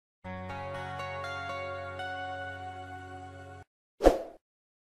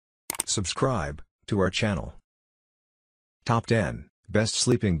Subscribe to our channel. Top 10 Best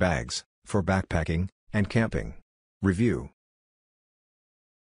Sleeping Bags for Backpacking and Camping. Review.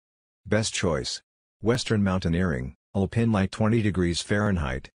 Best Choice. Western Mountaineering, AlpinLite 20 degrees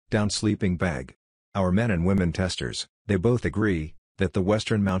Fahrenheit, Down Sleeping Bag. Our men and women testers, they both agree that the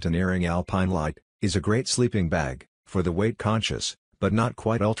Western Mountaineering AlpinLite is a great sleeping bag for the weight-conscious, but not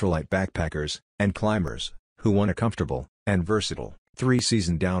quite ultralight backpackers and climbers who want a comfortable and versatile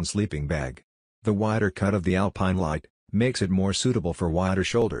 3-season down sleeping bag. The wider cut of the AlpinLite makes it more suitable for wider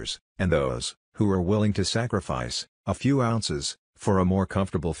shoulders and those who are willing to sacrifice a few ounces for a more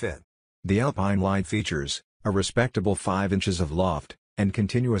comfortable fit. The AlpinLite features a respectable 5 inches of loft and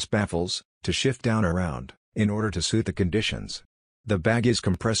continuous baffles to shift down around in order to suit the conditions. The bag is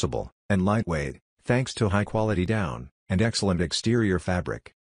compressible and lightweight thanks to high-quality down and excellent exterior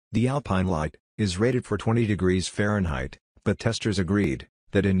fabric. The AlpinLite is rated for 20 degrees Fahrenheit, but testers agreed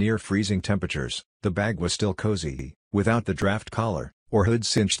that in near-freezing temperatures, the bag was still cozy, without the draft collar or hood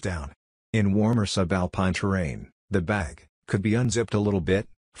cinched down. In warmer subalpine terrain, the bag could be unzipped a little bit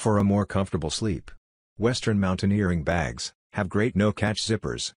for a more comfortable sleep. Western Mountaineering bags have great no-catch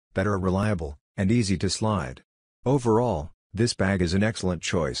zippers that are reliable and easy to slide. Overall, this bag is an excellent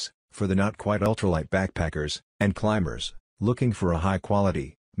choice for the not-quite-ultralight backpackers and climbers looking for a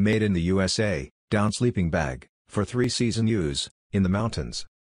high-quality, made in the USA, down sleeping bag for 3-season use in the mountains.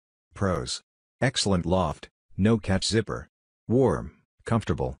 Pros. Excellent loft, no-catch zipper. Warm,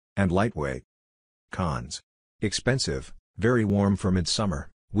 comfortable, and lightweight. Cons. Expensive, very warm for midsummer,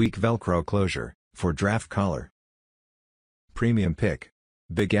 weak Velcro closure for draft collar. Premium pick.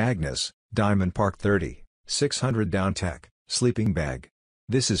 Big Agnes, Diamond Park 30, 600 Down Tech, sleeping bag.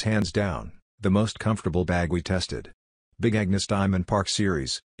 This is hands down the most comfortable bag we tested. Big Agnes Diamond Park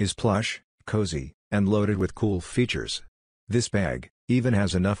series is plush, cozy, and loaded with cool features. This bag even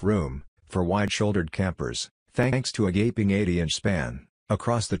has enough room for wide-shouldered campers, thanks to a gaping 80-inch span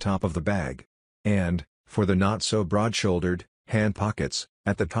across the top of the bag. And, for the not-so-broad-shouldered, hand pockets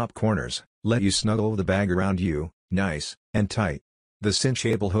at the top corners let you snuggle the bag around you, nice and tight. The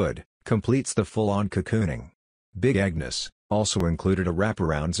cinchable hood completes the full-on cocooning. Big Agnes also included a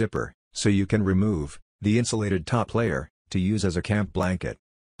wraparound zipper, so you can remove the insulated top layer to use as a camp blanket.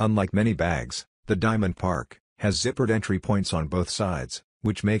 Unlike many bags, the Diamond Park has zippered entry points on both sides,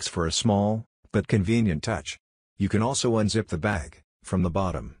 which makes for a small but convenient touch. You can also unzip the bag from the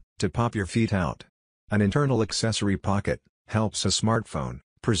bottom to pop your feet out. An internal accessory pocket helps a smartphone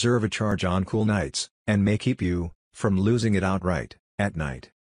preserve a charge on cool nights and may keep you from losing it outright at night.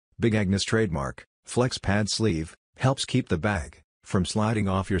 Big Agnes trademark Flex Pad sleeve helps keep the bag from sliding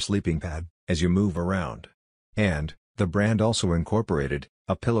off your sleeping pad as you move around. And the brand also incorporated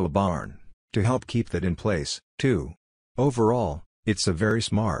a pillow barn to help keep that in place, too. Overall, it's a very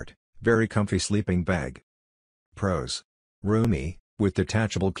smart, very comfy sleeping bag. Pros. Roomy, with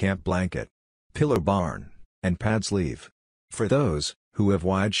detachable camp blanket, pillow barn, and pad sleeve. For those who have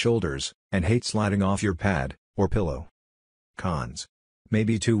wide shoulders and hate sliding off your pad or pillow. Cons.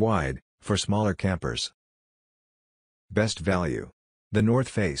 Maybe too wide for smaller campers. Best value. The North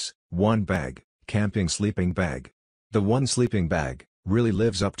Face One Bag Camping Sleeping Bag. The One Sleeping Bag really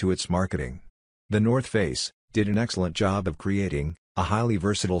lives up to its marketing. The North Face did an excellent job of creating a highly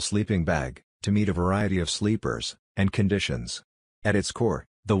versatile sleeping bag to meet a variety of sleepers and conditions. At its core,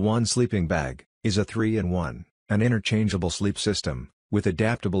 the One Sleeping Bag is a 3-in-1, an interchangeable sleep system with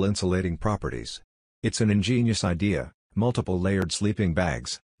adaptable insulating properties. It's an ingenious idea, multiple layered sleeping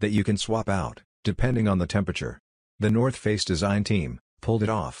bags that you can swap out depending on the temperature. The North Face design team pulled it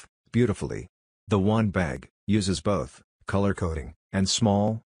off beautifully. The One Bag uses both color coding and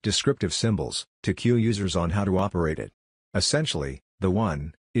small, descriptive symbols to cue users on how to operate it. Essentially, the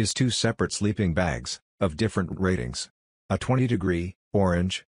One is 2 separate sleeping bags of different ratings. A 20-degree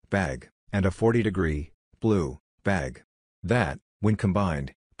orange bag and a 40-degree blue bag. That, when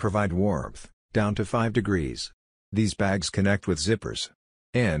combined, provide warmth down to 5 degrees. These bags connect with zippers.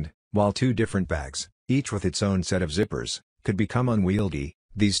 And, while 2 different bags, each with its own set of zippers, could become unwieldy,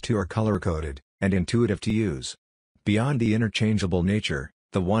 these 2 are color-coded and intuitive to use. Beyond the interchangeable nature,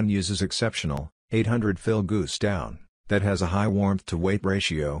 the One uses exceptional 800 fill goose down that has a high warmth-to-weight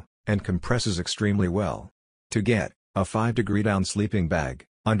ratio and compresses extremely well. To get a 5-degree down sleeping bag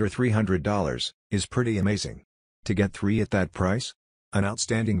under $300 is pretty amazing. To get 3 at that price? An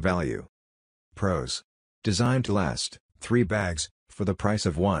outstanding value. Pros. Designed to last, 3 bags for the price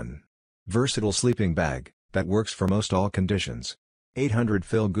of 1. Versatile sleeping bag that works for most all conditions. 800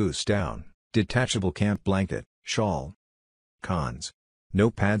 fill goose down, detachable camp blanket, shawl. Cons.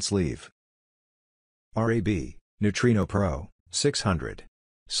 No pad sleeve. RAB, Neutrino Pro, 600.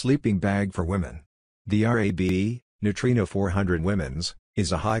 Sleeping bag for women. The RABE, Neutrino 400 Women's,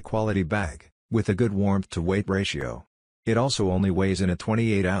 is a high-quality bag, with a good warmth-to-weight ratio. It also only weighs in at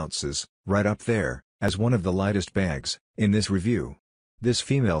 28 ounces, right up there, as one of the lightest bags, in this review. This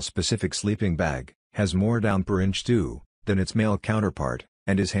female-specific sleeping bag, has more down per inch too, than its male counterpart,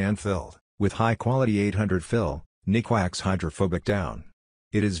 and is hand-filled, with high-quality 800 fill, Nikwax hydrophobic down.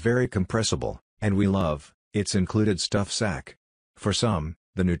 It is very compressible, and we love its included stuff sack. For some,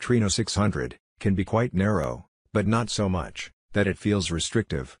 the Neutrino 600 can be quite narrow, but not so much that it feels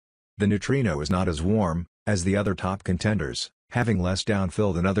restrictive. The Neutrino is not as warm as the other top contenders, having less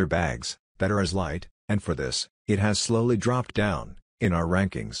downfill than other bags that are as light, and for this, it has slowly dropped down in our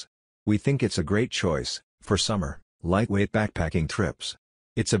rankings. We think it's a great choice for summer, lightweight backpacking trips.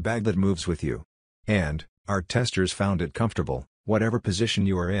 It's a bag that moves with you. And our testers found it comfortable, whatever position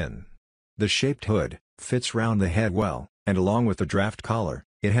you are in. The shaped hood fits round the head well, and along with the draft collar,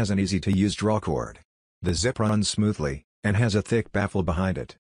 it has an easy-to-use drawcord. The zip runs smoothly, and has a thick baffle behind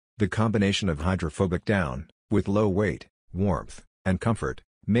it. The combination of hydrophobic down, with low weight, warmth, and comfort,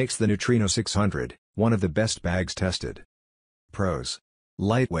 makes the Neutrino 600 one of the best bags tested. Pros: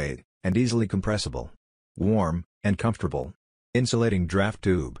 lightweight, and easily compressible. Warm, and comfortable. Insulating draft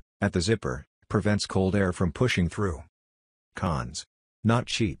tube, at the zipper, prevents cold air from pushing through. Cons: not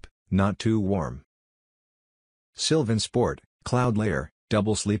cheap, not too warm. Sylvan Sport Cloud Layer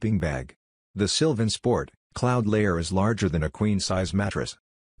Double Sleeping Bag. The Sylvan Sport Cloud Layer is larger than a queen-size mattress.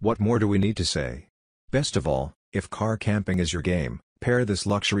 What more do we need to say? Best of all, if car camping is your game, pair this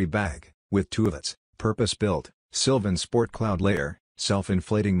luxury bag with two of its purpose-built Sylvan Sport Cloud Layer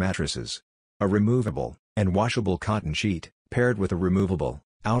self-inflating mattresses. A removable and washable cotton sheet, paired with a removable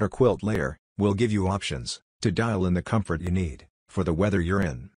outer quilt layer, will give you options to dial in the comfort you need for the weather you're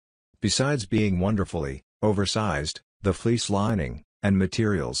in. Besides being wonderfully oversized, the fleece lining and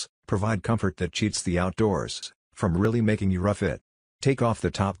materials provide comfort that cheats the outdoors from really making you rough it. Take off the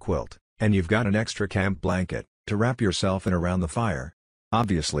top quilt, and you've got an extra camp blanket to wrap yourself in around the fire.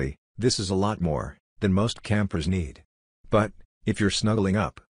 Obviously, this is a lot more than most campers need. But if you're snuggling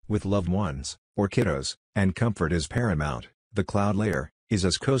up with loved ones or kiddos, and comfort is paramount, the Cloud Layer is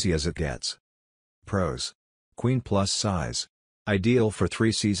as cozy as it gets. Pros: queen plus size. Ideal for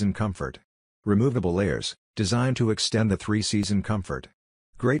 3-season comfort. Removable layers, designed to extend the 3-season comfort.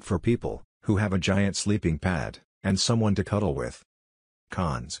 Great for people who have a giant sleeping pad and someone to cuddle with.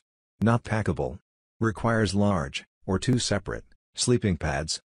 Cons: not packable. Requires large, or 2 separate, sleeping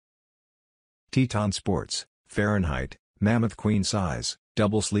pads. Teton Sports Fahrenheit Mammoth Queen Size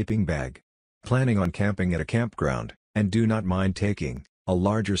Double Sleeping Bag. Planning on camping at a campground, and do not mind taking a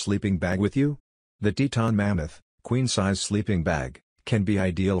larger sleeping bag with you? The Teton Mammoth Queen Size Sleeping Bag can be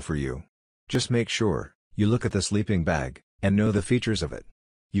ideal for you. Just make sure you look at the sleeping bag and know the features of it.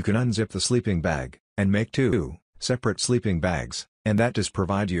 You can unzip the sleeping bag and make 2 separate sleeping bags, and that does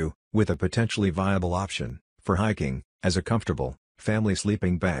provide you with a potentially viable option for hiking as a comfortable family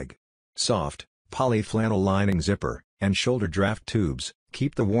sleeping bag. Soft poly flannel lining zipper and shoulder draft tubes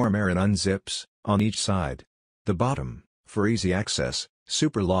keep the warm air in unzips on each side. The bottom, for easy access,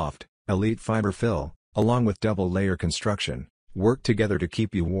 super loft, elite fiber fill, along with double layer construction, work together to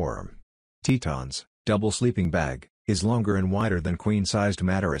keep you warm. Teton's double sleeping bag is longer and wider than queen-sized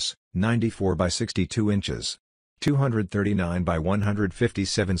mattress, 94 by 62 inches, 239 by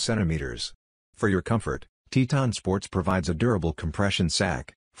 157 centimeters. For your comfort, Teton Sports provides a durable compression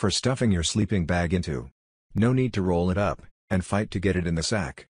sack for stuffing your sleeping bag into. No need to roll it up and fight to get it in the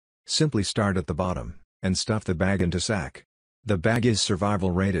sack. Simply start at the bottom and stuff the bag into sack. The bag is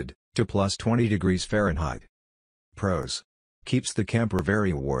survival rated to plus 20 degrees Fahrenheit. Pros: keeps the camper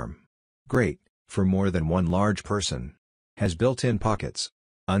very warm. Great for more than one large person. Has built-in pockets.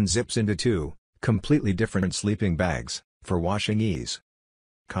 Unzips into 2 completely different sleeping bags for washing ease.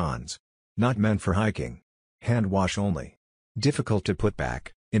 Cons: not meant for hiking. Hand wash only. Difficult to put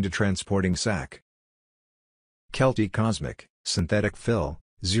back into transporting sack. Kelty Cosmic Synthetic Fill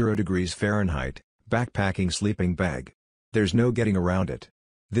 0 degrees Fahrenheit Backpacking Sleeping Bag. There's no getting around it.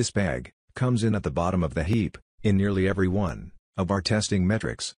 This bag comes in at the bottom of the heap in nearly every one of our testing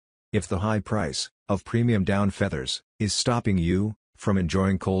metrics. If the high price of premium down feathers is stopping you from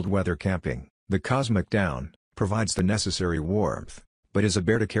enjoying cold weather camping, the Cosmic Down provides the necessary warmth, but is a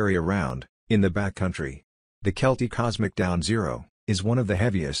bear to carry around in the backcountry. The Kelty Cosmic Down Zero is one of the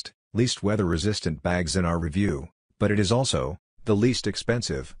heaviest, least weather-resistant bags in our review, but it is also the least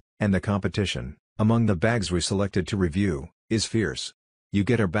expensive, and the competition among the bags we selected to review is fierce. You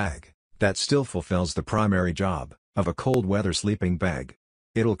get a bag that still fulfills the primary job of a cold weather sleeping bag.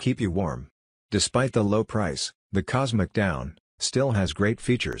 It'll keep you warm. Despite the low price, the Cosmic Down still has great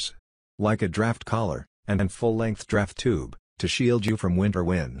features. Like a draft collar, and full-length draft tube, to shield you from winter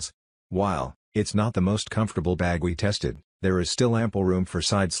winds. While it's not the most comfortable bag we tested, there is still ample room for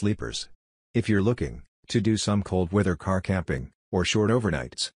side sleepers. If you're looking to do some cold weather car camping, or short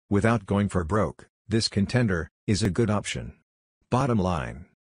overnights, without going for broke, this contender is a good option. Bottom line.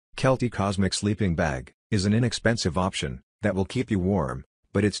 Kelty Cosmic Sleeping Bag is an inexpensive option that will keep you warm,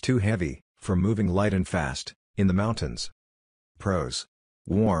 but it's too heavy for moving light and fast in the mountains. Pros.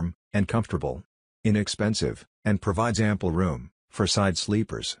 Warm and comfortable. Inexpensive, and provides ample room for side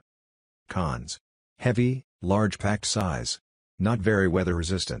sleepers. Cons. Heavy, large packed size. Not very weather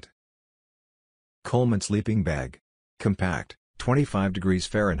resistant. Coleman Sleeping Bag. Compact, 25 degrees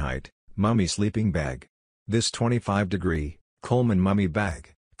Fahrenheit, mummy sleeping bag. This 25-degree Coleman mummy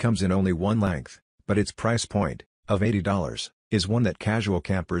bag comes in only one length, but its price point, of $80, is one that casual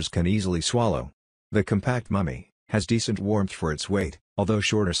campers can easily swallow. The compact mummy has decent warmth for its weight, although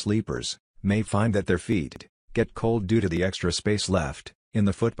shorter sleepers may find that their feet get cold due to the extra space left in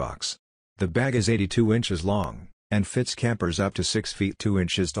the footbox. The bag is 82 inches long, and fits campers up to 6 feet 2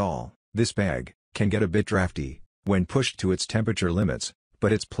 inches tall. This bag can get a bit drafty when pushed to its temperature limits,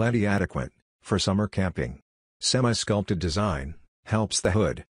 but it's plenty adequate for summer camping. Semi-sculpted design helps the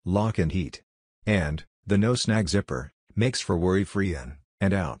hood lock and heat. And the no-snag zipper makes for worry-free in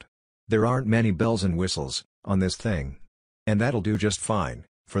and out. There aren't many bells and whistles on this thing. And that'll do just fine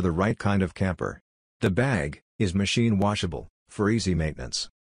for the right kind of camper. The bag is machine washable for easy maintenance.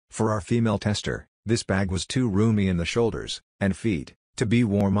 For our female tester, this bag was too roomy in the shoulders and feet to be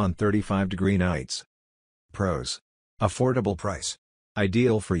warm on 35-degree nights. Pros. Affordable price.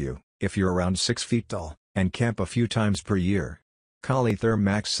 Ideal for you if you're around 6 feet tall and camp a few times per year. Polytherm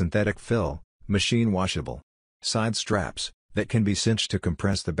Max synthetic fill, machine washable. Side straps that can be cinched to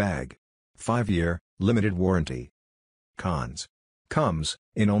compress the bag. 5-year, limited warranty. Cons. Comes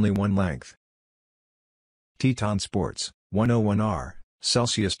in only one length. Teton Sports 101R,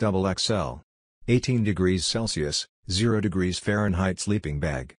 Celsius XXL. 18 degrees Celsius, 0 degrees Fahrenheit sleeping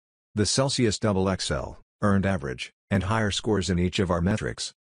bag. The Celsius XXL earned average and higher scores in each of our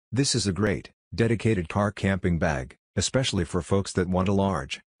metrics. This is a great, dedicated car camping bag, especially for folks that want a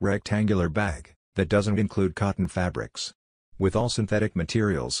large, rectangular bag that doesn't include cotton fabrics. With all synthetic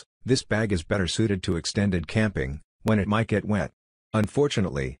materials, this bag is better suited to extended camping when it might get wet.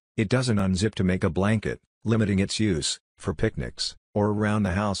 Unfortunately, it doesn't unzip to make a blanket, limiting its use for picnics or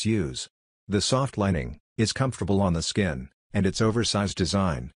around-the-house use. The soft lining is comfortable on the skin, and its oversized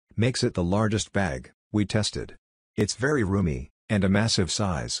design makes it the largest bag we tested. It's very roomy, and a massive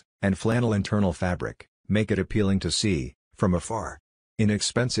size and flannel internal fabric make it appealing to see from afar.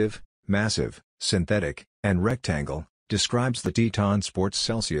 Inexpensive, massive, synthetic, and rectangle describes the Teton Sports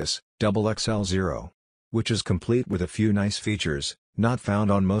Celsius XXL 0, which is complete with a few nice features not found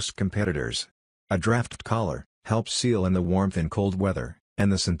on most competitors. A draft collar helps seal in the warmth in cold weather,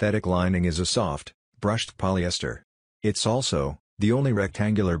 and the synthetic lining is a soft, brushed polyester. It's also the only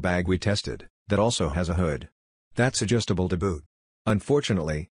rectangular bag we tested that also has a hood that's adjustable to boot.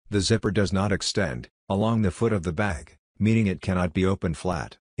 Unfortunately, the zipper does not extend along the foot of the bag, meaning it cannot be opened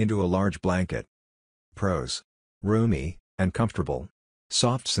flat into a large blanket. Pros. Roomy and comfortable.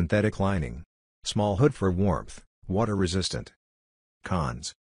 Soft synthetic lining. Small hood for warmth, water resistant.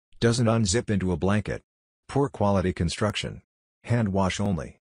 Cons. Doesn't unzip into a blanket. Poor quality construction. Hand wash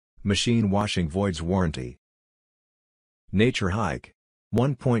only. Machine washing voids warranty. Nature Hike.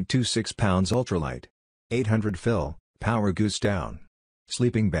 1.26 pounds ultralight. 800 fill, power goose down.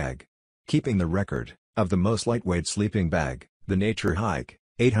 Sleeping bag. Keeping the record of the most lightweight sleeping bag, the Nature Hike,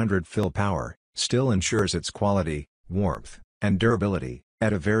 800 fill power, still ensures its quality, warmth, and durability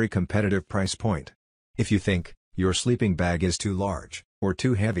at a very competitive price point. If you think your sleeping bag is too large or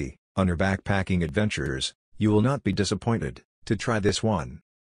too heavy on your backpacking adventures, you will not be disappointed to try this one.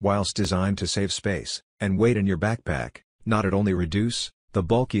 Whilst designed to save space and weight in your backpack, not only reduce the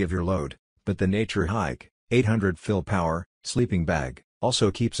bulky of your load, but the Nature Hike 800 fill power sleeping bag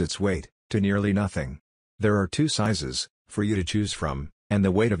also keeps its weight to nearly nothing. There are 2 sizes for you to choose from, and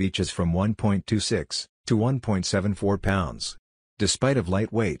the weight of each is from 1.26 to 1.74 pounds. Despite of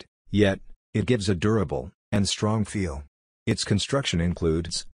lightweight, yet it gives a durable and strong feel. Its construction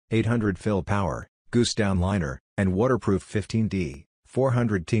includes 800 fill power, goose down liner, and waterproof 15D,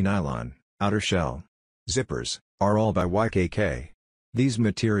 400T nylon outer shell. Zippers are all by YKK. These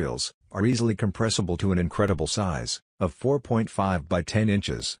materials are easily compressible to an incredible size of 4.5 by 10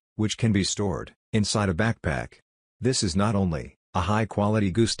 inches, which can be stored inside a backpack. This is not only a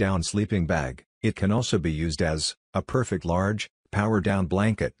high-quality goose-down sleeping bag, it can also be used as a perfect large, power-down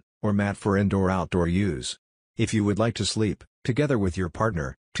blanket or mat for indoor-outdoor use. If you would like to sleep Together with your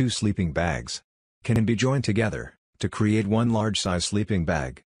partner, 2 sleeping bags can be joined together to create one large-size sleeping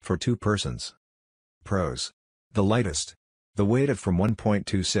bag for 2 persons. Pros: the lightest. The weight of from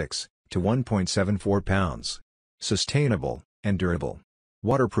 1.26 to 1.74 pounds. Sustainable and durable.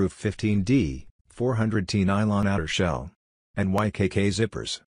 Waterproof 15D, 400T nylon outer shell. And YKK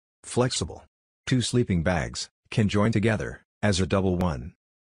zippers. Flexible. 2 sleeping bags can join together as a double one.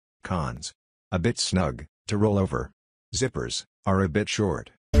 Cons: a bit snug to roll over. Zippers are a bit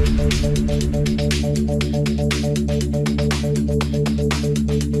short.